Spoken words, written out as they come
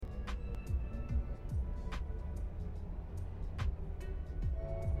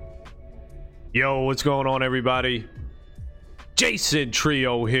Yo, what's going on, everybody? Jason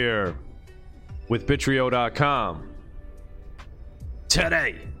Trio here with Bitrio.com.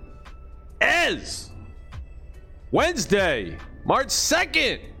 Today is Wednesday, March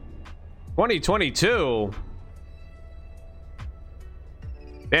 2nd, 2022.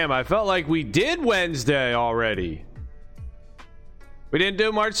 Damn, I felt like we did Wednesday already. We didn't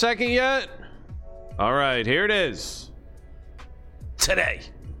do March 2nd yet? All right, here it is. Today,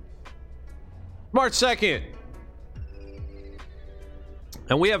 March 2nd.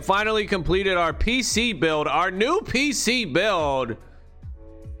 And we have finally completed our PC build, our new PC build.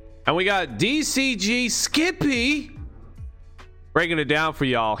 And we got DCG Skippy breaking it down for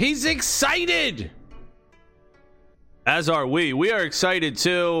y'all. He's excited. As are we. We are excited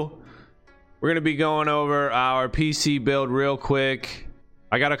too. We're going to be going over our PC build real quick.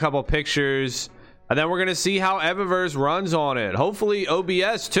 I got a couple pictures. And then we're going to see how Evaverse runs on it. Hopefully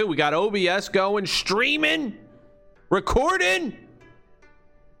OBS too. We got OBS going, streaming, recording.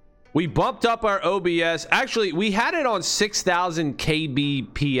 We bumped up our OBS. Actually, we had it on 6,000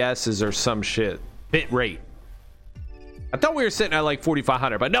 kbps or some shit. Bit rate. I thought we were sitting at like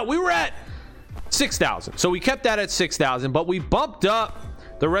 4,500, but no, we were at 6,000. So we kept that at 6,000, but we bumped up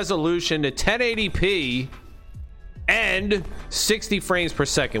the resolution to 1080p and 60 frames per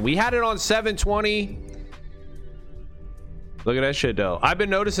second. We had it on 720. Look at that shit though. I've been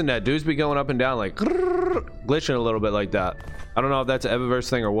noticing that dudes be going up and down like glitching a little bit like that. I don't know if that's an Evaverse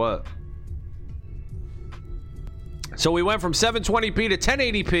thing or what. So we went from 720p to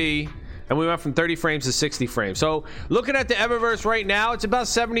 1080p, and we went from 30 frames to 60 frames. So looking at the Evaverse right now, it's about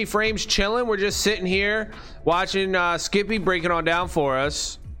 70 frames chilling. We're just sitting here watching Skippy break it on down for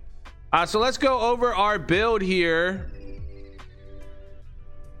us. So let's go over our build here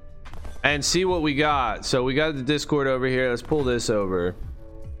and see what we got. So we got the Discord over here. Let's pull this over.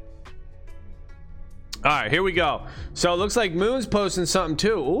 All right, here we go. So it looks like Moon's posting something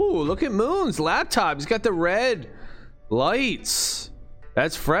too. Ooh, look at Moon's laptop. He's got the red lights.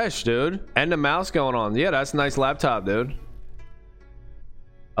 That's fresh, dude. And the mouse going on. Yeah, that's a nice laptop, dude.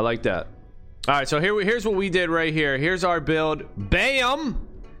 I like that. All right, so here's what we did right here. Here's our build. Bam!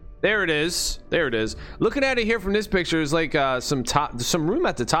 There it is. There it is. Looking at it here from this picture is like some room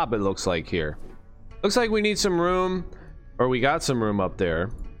at the top, it looks like here. Looks like we need some room, or we got some room up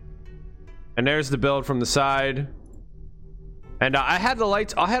there. And there's the build from the side. And I had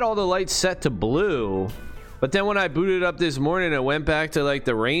all the lights set to blue, but then when I booted up this morning, it went back to like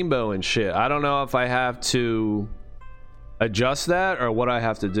the rainbow and shit. I don't know if I have to adjust that or what I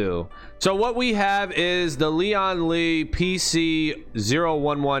have to do. So what we have is the Leon Lee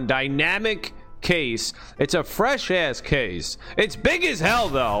PC011 dynamic case. It's a fresh ass case. It's big as hell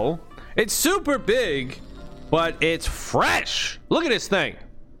though. It's super big, but it's fresh. Look at this thing.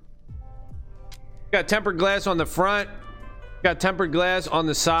 Got tempered glass on the front, got tempered glass on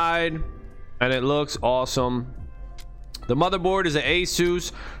the side, and it looks awesome. The motherboard is an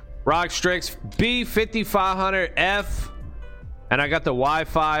Asus ROG Strix B5500F, and I got the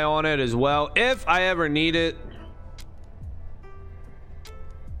Wi-Fi on it as well if I ever need it.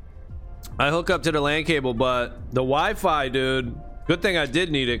 I hook up to the LAN cable, but the Wi-Fi, dude, good thing I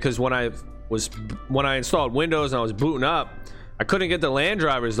did need it, because when I installed Windows and I was booting up, I couldn't get the LAN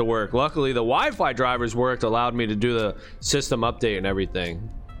drivers to work. Luckily, the Wi-Fi drivers worked, allowed me to do the system update and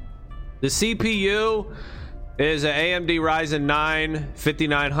everything. The CPU is an AMD Ryzen 9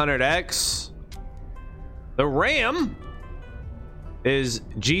 5900X. The RAM is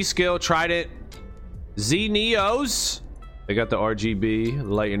G.Skill Trident Z Neos. They got the RGB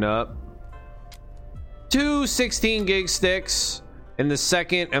lighting up. Two 16 gig sticks in the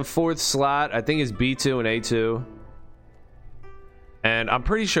second and fourth slot. I think it's B2 and A2. And I'm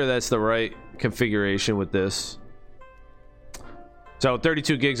pretty sure that's the right configuration with this. So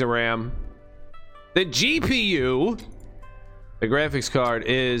 32 gigs of RAM. The GPU, the graphics card,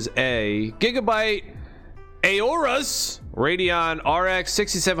 is a Gigabyte Aorus Radeon RX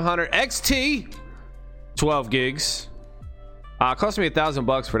 6700 XT, 12 gigs. Cost me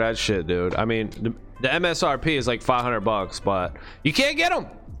 $1,000 for that shit, dude. I mean, the MSRP is like $500, but you can't get them.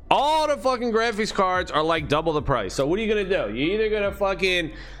 All the fucking graphics cards are like double the price. So what are you gonna do? You're either gonna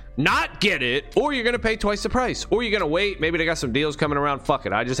fucking not get it, or you're gonna pay twice the price, or you're gonna wait. Maybe they got some deals coming around. Fuck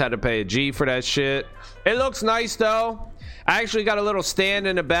it, I just had to pay a G for that shit. It looks nice though. I actually got a little stand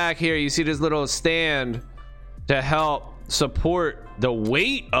in the back here. You see this little stand to help support the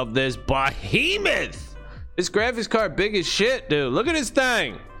weight of this behemoth. This graphics card big as shit, dude. Look at this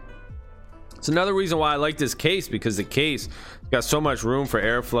thing. It's another reason why I like this case, because the case got so much room for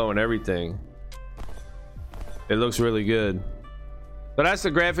airflow and everything. It looks really good. But that's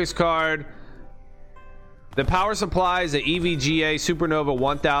the graphics card. The power supply is the EVGA Supernova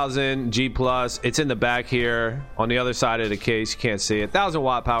 1000 G plus. It's in the back here on the other side of the case. You can't see it.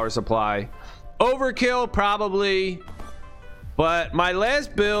 1000-watt power supply. Overkill probably, but my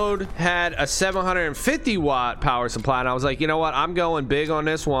last build had a 750-watt power supply, and I was like, you know what? I'm going big on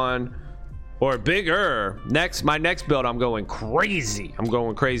this one, or bigger. My next build, I'm going crazy. I'm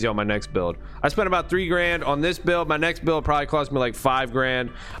going crazy on my next build. I spent about $3 grand on this build. My next build probably cost me like $5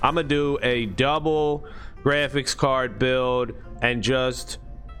 grand. I'm gonna do a double graphics card build and just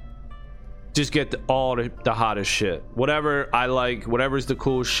get all the hottest shit, whatever I like, whatever's the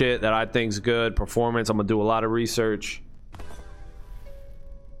cool shit that I think's good performance. I'm gonna do a lot of research.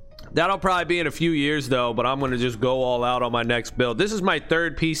 That'll probably be in a few years though, but I'm gonna just go all out on my next build. This is my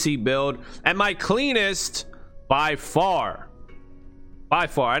third PC build and my cleanest by far.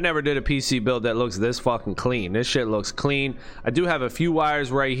 I never did a PC build that looks this fucking clean. This shit looks clean. I do have a few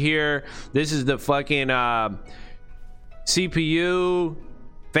wires right here. This is the fucking CPU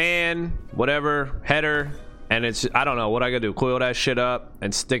fan, whatever, header, and it's, I don't know what I gotta do, coil that shit up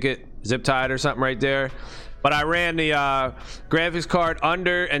and stick it, zip tie it or something right there. But I ran the graphics card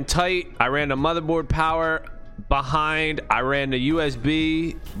under and tight. I ran the motherboard power behind. I ran the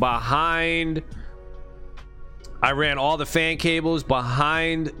USB behind. I ran all the fan cables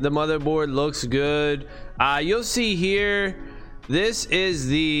behind the motherboard. Looks good. You'll see here, this is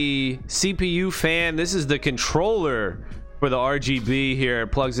the CPU fan. This is the controller for the RGB here. It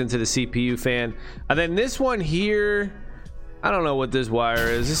plugs into the CPU fan. And then this one here, I don't know what this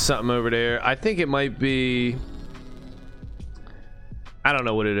wire is. This is something over there. I think it might be, I don't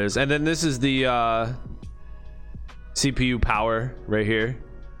know what it is. And then this is the CPU power right here.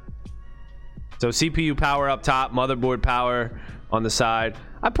 So CPU power up top, motherboard power on the side.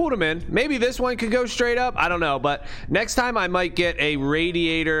 I pulled them in. Maybe this one could go straight up. I don't know. But next time I might get a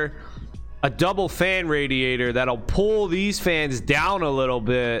radiator, a double fan radiator that'll pull these fans down a little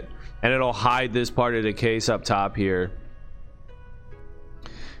bit, and it'll hide this part of the case up top here.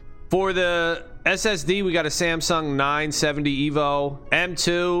 For the SSD, we got a Samsung 970 Evo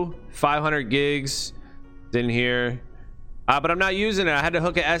M2, 500 gigs in here. But I'm not using it. I had to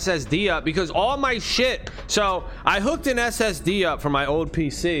hook an SSD up because all my shit. So I hooked an SSD up for my old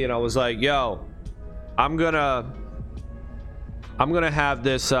PC, and I was like, yo, I'm gonna have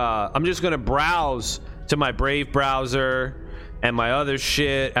this, I'm just gonna browse to my Brave browser and my other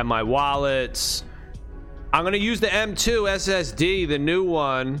shit and my wallets. I'm gonna use the M2 SSD, the new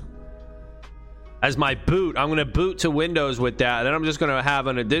one, as my boot. I'm gonna boot to Windows with that. Then I'm just gonna have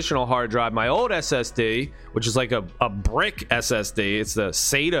an additional hard drive, my old SSD, which is like a brick SSD. It's the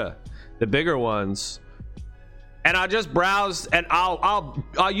SATA, the bigger ones. And I'll just browse, and I'll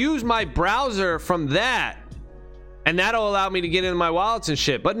use my browser from that, and that'll allow me to get into my wallets and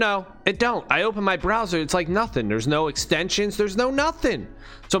shit. But no, it don't. I open my browser, it's like nothing. There's no extensions, there's no nothing.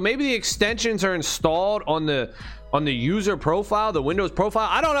 So maybe the extensions are installed on the user profile, the Windows profile.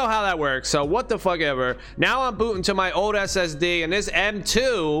 I don't know how that works, so what the fuck ever. Now I'm booting to my old SSD, and this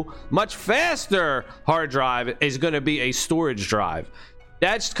M2 much faster hard drive is going to be a storage drive.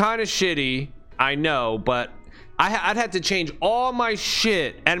 That's kind of shitty, I know, but I'd have to change all my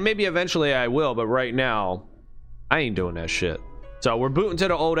shit, and maybe eventually I will, but right now I ain't doing that shit. So we're booting to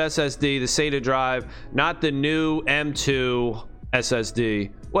the old SSD, the SATA drive, not the new M2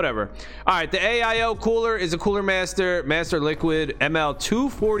 SSD, whatever. All right, the AIO cooler is a Cooler Master Liquid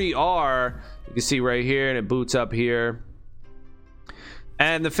ML240R. You can see right here, and it boots up here.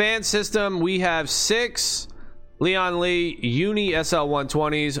 And the fan system, we have 6 Leon Lee Uni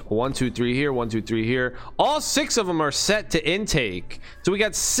SL120s, 1, 2, 3 here, 1, 2, 3 here. All 6 of them are set to intake. So we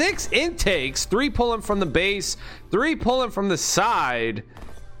got 6 intakes, 3 pulling from the base, 3 pulling from the side,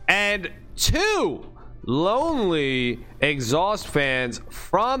 and 2 lonely exhaust fans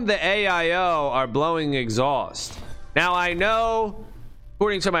from the AIO are blowing exhaust. Now I know,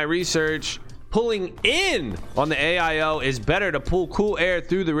 according to my research, pulling in on the AIO is better to pull cool air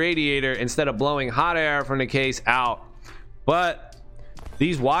through the radiator instead of blowing hot air from the case out. But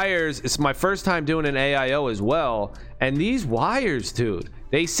these wires, it's my first time doing an AIO as well, and these wires, dude,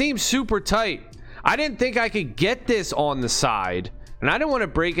 they seem super tight. I didn't think I could get this on the side, and I didn't want to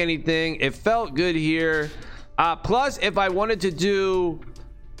break anything. It felt good here. Plus, if I wanted to do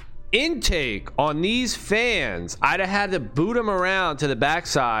intake on these fans, I'd have had to boot them around to the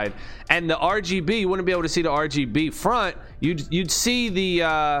backside, and the RGB, you wouldn't be able to see the RGB front. You'd see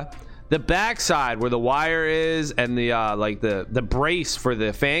the backside where the wire is, and the like the brace for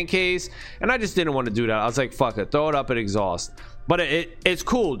the fan case. And I just didn't want to do that. I was like, fuck it, throw it up at exhaust. But it's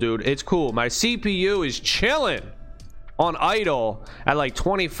cool, dude. It's cool. My CPU is chilling on idle at like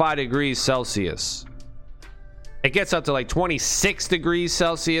 25 degrees Celsius. It gets up to like 26 degrees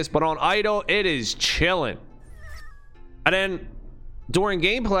Celsius, but on idle, it is chilling. And then during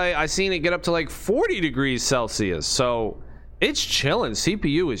gameplay, I seen it get up to like 40 degrees Celsius. So it's chilling.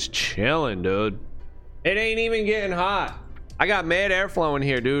 CPU is chilling, dude. It ain't even getting hot. I got mad airflow in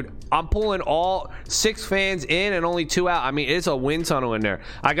here, dude. I'm pulling all 6 fans in and only 2 out. I mean, it's a wind tunnel in there.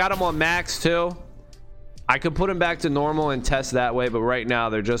 I got them on max too. I could put them back to normal and test that way, but right now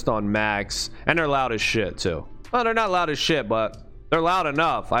they're just on max, and they're loud as shit too. Well, they're not loud as shit, but they're loud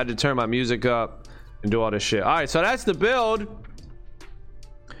enough. I had to turn my music up and do all this shit. All right, so that's the build.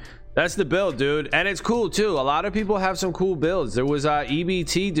 That's the build, dude. And it's cool too. A lot of people have some cool builds. There was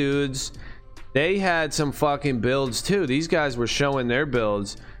EBT dudes. They had some fucking builds too. These guys were showing their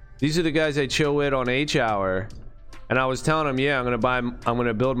builds. These are the guys I chill with on H-Hour. And I was telling them, yeah, I'm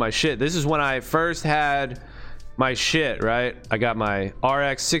gonna build my shit. This is when I first had my shit, right? I got my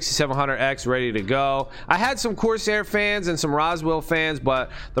RX 6700X ready to go. I had some Corsair fans and some Roswell fans,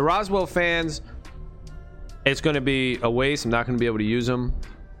 but the Roswell fans, it's gonna be a waste. I'm not gonna be able to use them.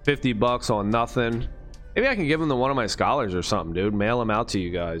 50 bucks on nothing. Maybe I can give them to one of my scholars or something, dude. Mail them out to you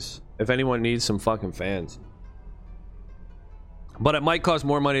guys if anyone needs some fucking fans. But it might cost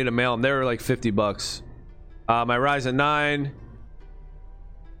more money to mail them. They were like 50 bucks. My Ryzen 9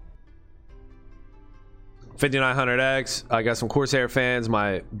 5900X. I got some Corsair fans,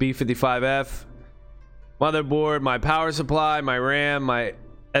 my B55F motherboard, my power supply, my RAM, my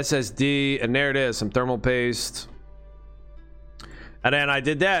SSD, and there it is, some thermal paste. And then I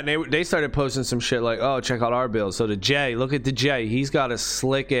did that, and they started posting some shit like, oh, check out our build. So the J, look at the J. He's got a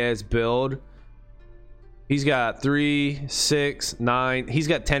slick ass build. He's got 3, 6, 9. He's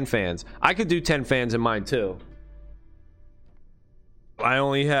got 10 fans. I could do 10 fans in mine too. I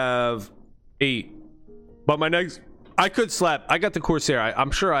only have 8. But my next, I could slap. I got the Corsair.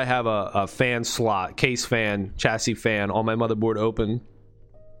 I'm sure I have a fan slot, case fan, chassis fan on my motherboard open.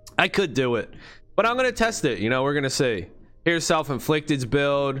 I could do it. But I'm going to test it. You know, we're going to see. Here's Self-Inflicted's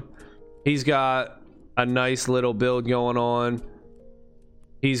build. He's got a nice little build going on.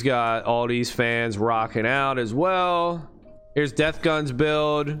 He's got all these fans rocking out as well. Here's Death Gun's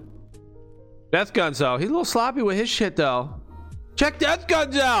build. Death Gun's though, he's a little sloppy with his shit though. Check Death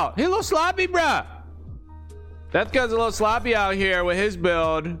Guns out. He's a little sloppy, bruh. Death Gun's a little sloppy out here with his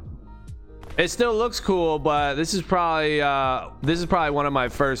build. It still looks cool, but this is probably one of my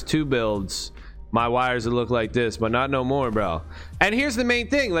first 2 builds. My wires would look like this, but not no more, bro. And here's the main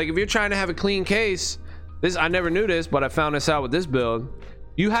thing: like if you're trying to have a clean case, this, I never knew this, but I found this out with this build.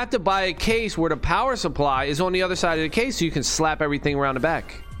 You have to buy a case where the power supply is on the other side of the case, so you can slap everything around the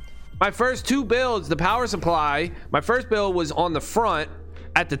back. My first 2 builds, the power supply, my first build was on the front,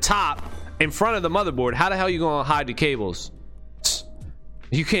 at the top, in front of the motherboard. How the hell are you gonna hide the cables?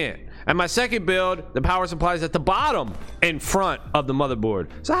 You can't. And my second build, the power supply is at the bottom, in front of the motherboard.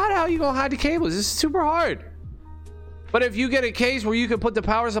 So how the hell are you gonna hide the cables? This is super hard. But if you get a case where you can put the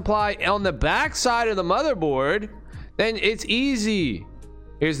power supply on the back side of the motherboard, then it's easy.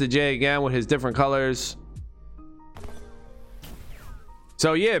 Here's the J again with his different colors.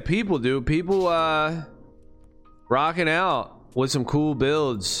 So yeah, people rocking out with some cool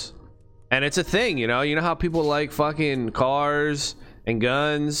builds. And it's a thing, you know how people like fucking cars and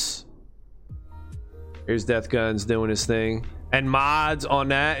guns. Here's Death Guns doing his thing. And mods on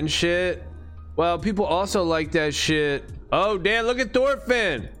that and shit. Well, people also like that shit. Oh damn, look at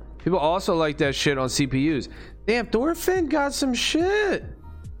Thorfinn. People also like that shit on CPUs. Damn, Thorfinn got some shit.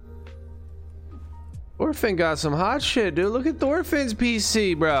 Thorfinn got some hot shit, dude. Look at Thorfinn's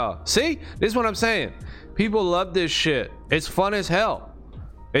PC, bro. See? This is what I'm saying. People love this shit. It's fun as hell.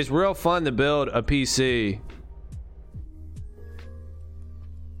 It's real fun to build a PC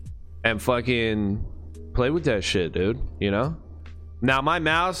and fucking play with that shit, dude. You know? Now, my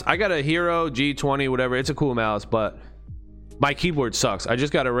mouse, I got a Hero G20, whatever. It's a cool mouse, but my keyboard sucks. I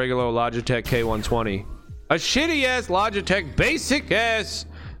just got a regular Logitech K120. A shitty-ass Logitech basic-ass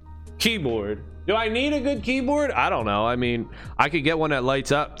keyboard. Do I need a good keyboard? I don't know. I mean, I could get one that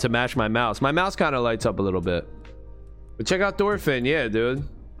lights up to match my mouse. My mouse kind of lights up a little bit. But check out Thorfinn. Yeah, dude.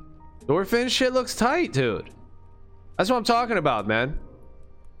 Thorfinn shit looks tight, dude. That's what I'm talking about, man.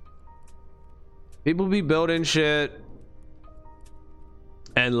 People be building shit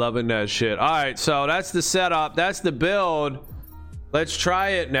and loving that shit. All right, so that's the setup. That's the build. Let's try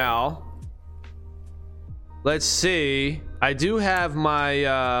it now. Let's see. I do have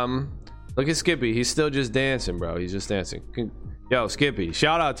my... Look at Skippy. He's still just dancing, bro. He's just dancing. Yo, Skippy,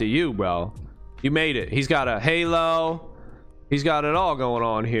 shout out to you, bro. You made it. He's got a halo. He's got it all going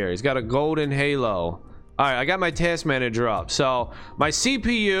on here. He's got a golden halo. All right, I got my task manager up. So my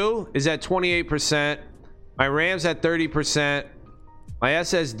CPU is at 28%. My RAM's at 30%. My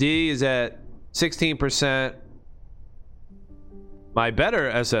SSD is at 16%. My better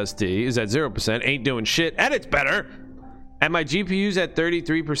SSD is at 0%. Ain't doing shit, and it's better. And my GPU's at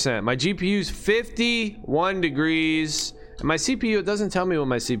 33%. My GPU's 51 degrees. And my CPU, it doesn't tell me what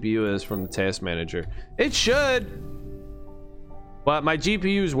my CPU is from the task manager. It should. But my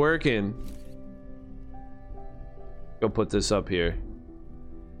GPU's working. Go put this up here.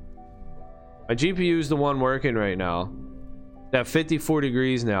 My GPU's the one working right now. At 54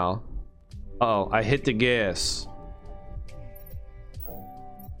 degrees now. Uh-oh, I hit the gas. All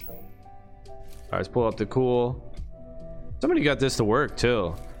right, let's pull up the cool. Somebody got this to work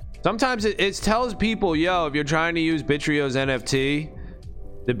too. Sometimes it tells people, yo, if you're trying to use Bitrio's NFT,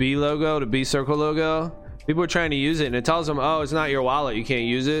 the B logo, the B circle logo, people are trying to use it, and it tells them, oh, it's not your wallet, you can't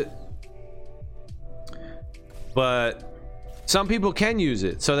use it. But some people can use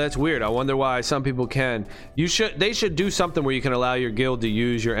it, so that's weird. I wonder why some people can. They should do something where you can allow your guild to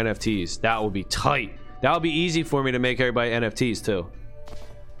use your NFTs. That would be tight. That would be easy for me to make everybody NFTs too.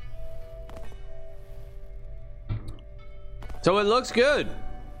 So it looks good.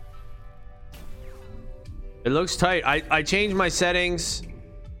 It looks tight. I changed my settings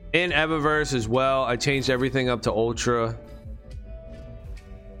in Eververse as well. I changed everything up to ultra.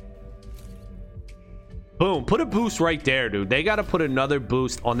 Boom. Put a boost right there, dude. They got to put another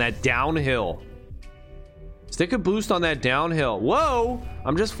boost on that downhill. Stick a boost on that downhill. Whoa.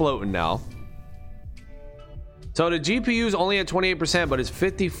 I'm just floating now. So the GPU is only at 28%, but it's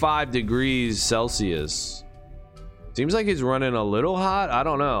 55 degrees Celsius. Seems like it's running a little hot. I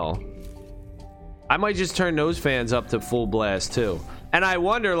don't know. I might just turn those fans up to full blast too. And I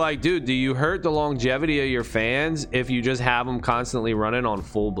wonder, like, dude, do you hurt the longevity of your fans if you just have them constantly running on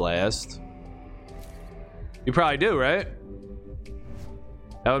full blast? You probably do, right?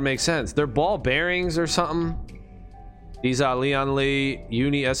 That would make sense. They're ball bearings or something. These are Leon Lee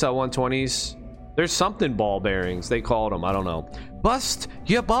Uni SL120s. There's something ball bearings. They called them. I don't know. Bust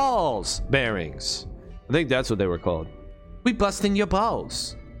your balls bearings. I think that's what they were called. We busting your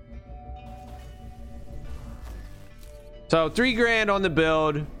balls. So 3 grand on the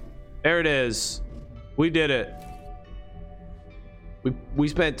build. There it is. We did it. We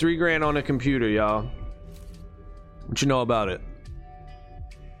spent 3 grand on a computer, y'all. What you know about it?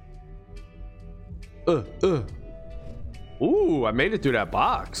 Ooh, I made it through that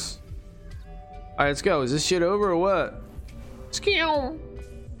box. All right, let's go. Is this shit over or what? Skew.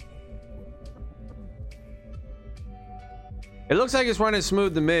 It looks like it's running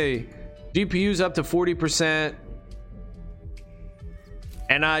smooth to me. GPU's up to 40%.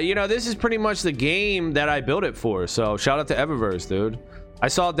 And you know, this is pretty much the game that I built it for. So shout out to Eververse, dude. I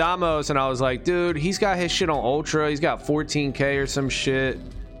saw Damos and I was like, dude, he's got his shit on ultra. He's got 14K or some shit.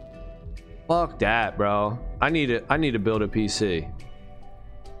 Fuck that, bro. I need to build a PC.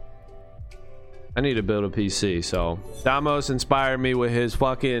 I need to build a PC. So Damos inspired me with his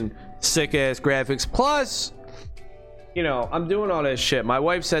fucking sick ass graphics. Plus, you know, I'm doing all this shit. My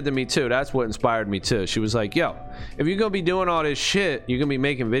wife said to me too, that's what inspired me too. She was like, yo, if you're gonna be doing all this shit, you're gonna be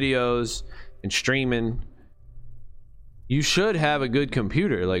making videos and streaming, you should have a good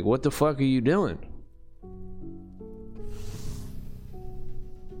computer. Like, what the fuck are you doing?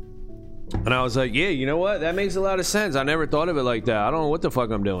 And I was like, yeah, you know what, that makes a lot of sense. I never thought of it like that. I don't know what the fuck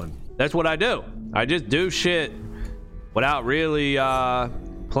I'm doing. That's what I do. I just do shit without really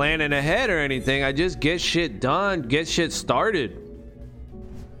planning ahead or anything. I just get shit done, get shit started.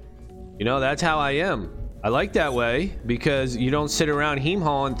 You know, that's how I am. I like that way because you don't sit around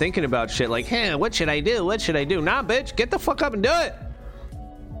hee-hawing thinking about shit like, hey, what should I do? What should I do? Nah, bitch, get the fuck up and do it.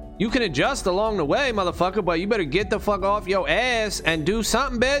 You can adjust along the way, motherfucker, but you better get the fuck off your ass and do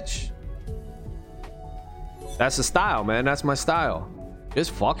something, bitch. That's the style, man. That's my style.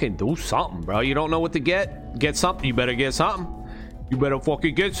 Just fucking do something, bro. You don't know what to get? Get something. You better get something. You better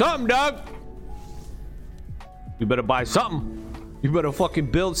fucking get something, dog. You better buy something. You better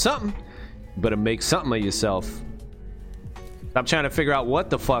fucking build something. You better make something of yourself. Stop trying to figure out what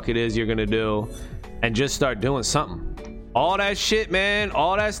the fuck it is you're gonna do and just start doing something. All that shit, man,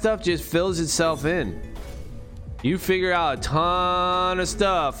 all that stuff just fills itself in. You figure out a ton of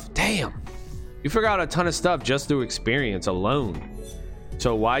stuff. Damn. You figure out a ton of stuff just through experience alone.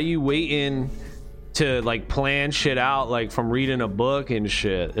 So why are you waiting to like plan shit out like from reading a book and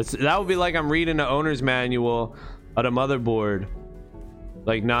shit? That would be like I'm reading the owner's manual of the motherboard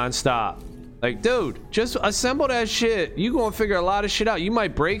like nonstop. Like, dude, just assemble that shit. You gonna figure a lot of shit out. You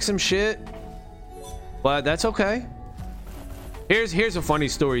might break some shit, but that's okay. Here's a funny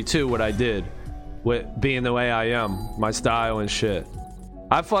story too, what I did with being the way I am, my style and shit.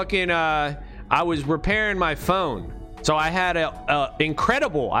 I I was repairing my phone. So I had a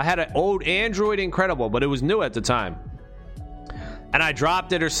Incredible. I had an old Android Incredible, but it was new at the time. And I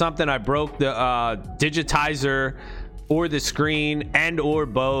dropped it or something. I broke the digitizer or the screen and or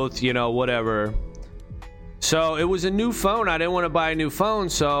both, you know, whatever. So it was a new phone. I didn't want to buy a new phone,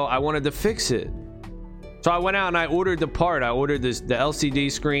 so I wanted to fix it. So I went out and I ordered the part. I ordered the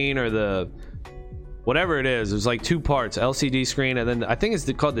LCD screen or the whatever it is. It was like 2 parts, LCD screen, and then I think it's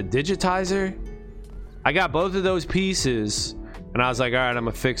called the digitizer. I got both of those pieces, and I was like, all right, I'm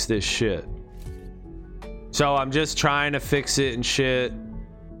gonna fix this shit. So I'm just trying to fix it and shit.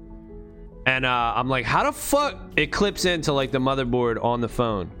 And I'm like, how the fuck it clips into like the motherboard on the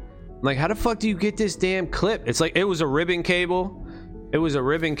phone? I'm like, how the fuck do you get this damn clip? It's like, it was a ribbon cable. It was a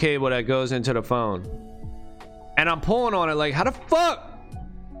ribbon cable that goes into the phone. And I'm pulling on it like, how the fuck?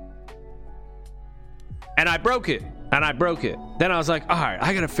 And I broke it. And I broke it. Then I was like, all right,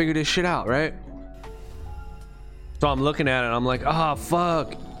 I gotta figure this shit out, right? So I'm looking at it and I'm like, oh,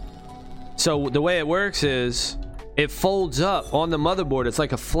 fuck. So the way it works is it folds up on the motherboard. It's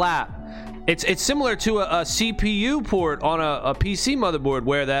like a flap. It's similar to a CPU port on a PC motherboard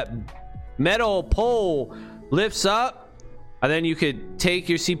where that metal pole lifts up, and then you could take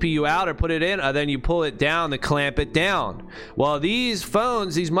your CPU out or put it in, and then you pull it down to clamp it down. Well, these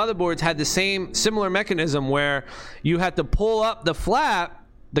phones, these motherboards had the similar mechanism where you had to pull up the flap,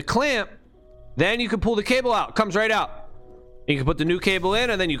 the clamp, then you could pull the cable out. It comes right out. You can put the new cable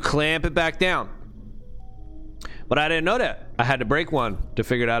in, and then you clamp it back down. But I didn't know that. I had to break one to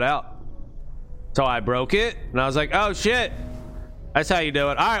figure that out. So I broke it, and I was like, oh shit, that's how you do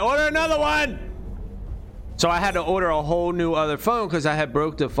it. All right, order another one. So I had to order a whole new other phone because I had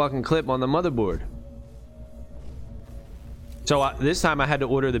broke the fucking clip on the motherboard. So this time I had to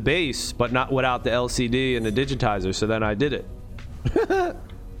order the base, but not without the LCD and the digitizer. So then I did it.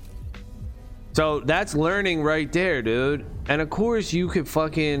 So that's learning right there, dude. And of course you could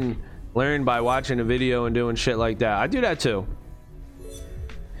fucking learn by watching a video and doing shit like that. I do that too.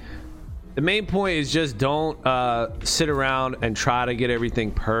 The main point is just don't sit around and try to get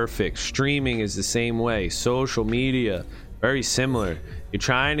everything perfect. Streaming is the same way. Social media, very similar. You're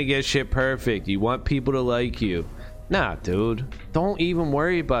trying to get shit perfect. You want people to like you. Nah, dude. Don't even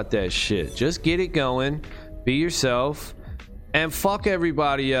worry about that shit. Just get it going. Be yourself. And fuck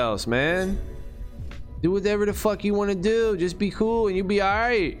everybody else, man. Do whatever the fuck you want to do. Just be cool and you'll be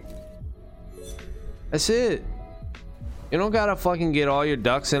alright. That's it. You don't gotta fucking get all your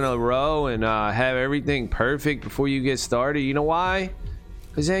ducks in a row and have everything perfect before you get started. You know why?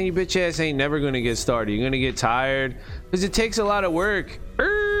 Because then your bitch ass ain't never gonna get started. You're gonna get tired because it takes a lot of work.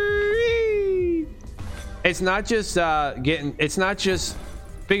 It's not just it's not just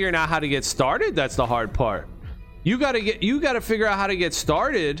figuring out how to get started. That's the hard part. You gotta figure out how to get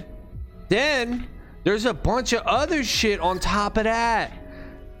started. Then there's a bunch of other shit on top of that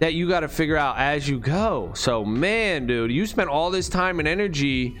you got to figure out as you go. So man, dude, you spent all this time and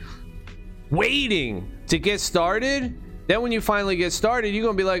energy waiting to get started. Then when you finally get started, you're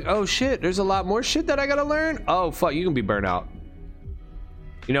gonna be like, oh shit, there's a lot more shit that I gotta learn. Oh fuck, you can be burnt out,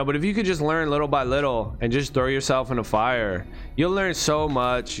 you know. But if you could just learn little by little and just throw yourself in a fire, you'll learn so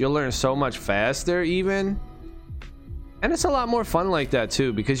much. You'll learn so much faster even. And it's a lot more fun like that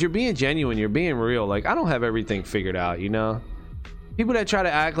too, because you're being genuine, you're being real. Like, I don't have everything figured out, you know. People that try to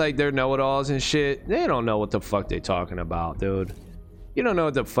act like they're know-it-alls and shit, they don't know what the fuck they talking about, dude. You don't know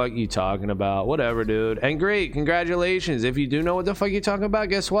what the fuck you talking about. Whatever, dude. And great, congratulations. If you do know what the fuck you talking about,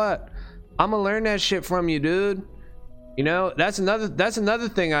 guess what? I'm gonna learn that shit from you, dude. You know, that's another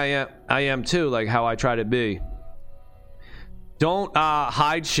thing I am too, like how I try to be. Don't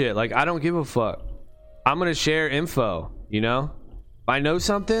hide shit. Like, I don't give a fuck. I'm gonna share info, you know. If I know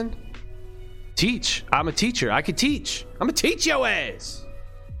something, teach. I'm a teacher. I could teach. I'm gonna teach your ass.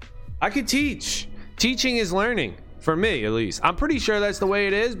 I could teach. Teaching is learning, for me at least. I'm pretty sure that's the way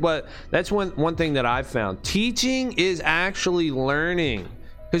it is, but that's one thing that I've found. Teaching is actually learning,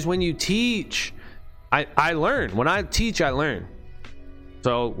 because when you teach, I learn. When I teach, I learn.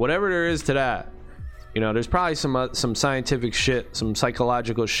 So whatever there is to that, you know, there's probably some scientific shit, some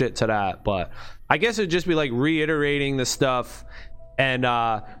psychological shit to that, but I guess it'd just be like reiterating the stuff and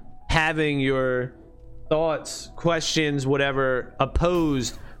having your thoughts, questions, whatever,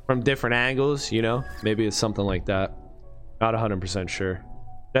 opposed from different angles, you know. Maybe it's something like that. Not 100% sure.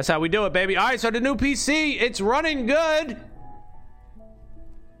 That's how we do it, baby. All right, so the new PC, it's running good.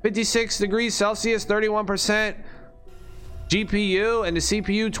 56 degrees Celsius, 31%. GPU and the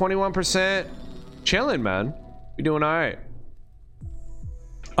CPU, 21%. Chilling, man. We're doing all right.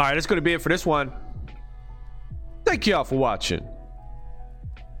 All right, that's going to be it for this one. Thank y'all for watching.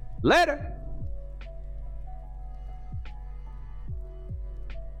 Later.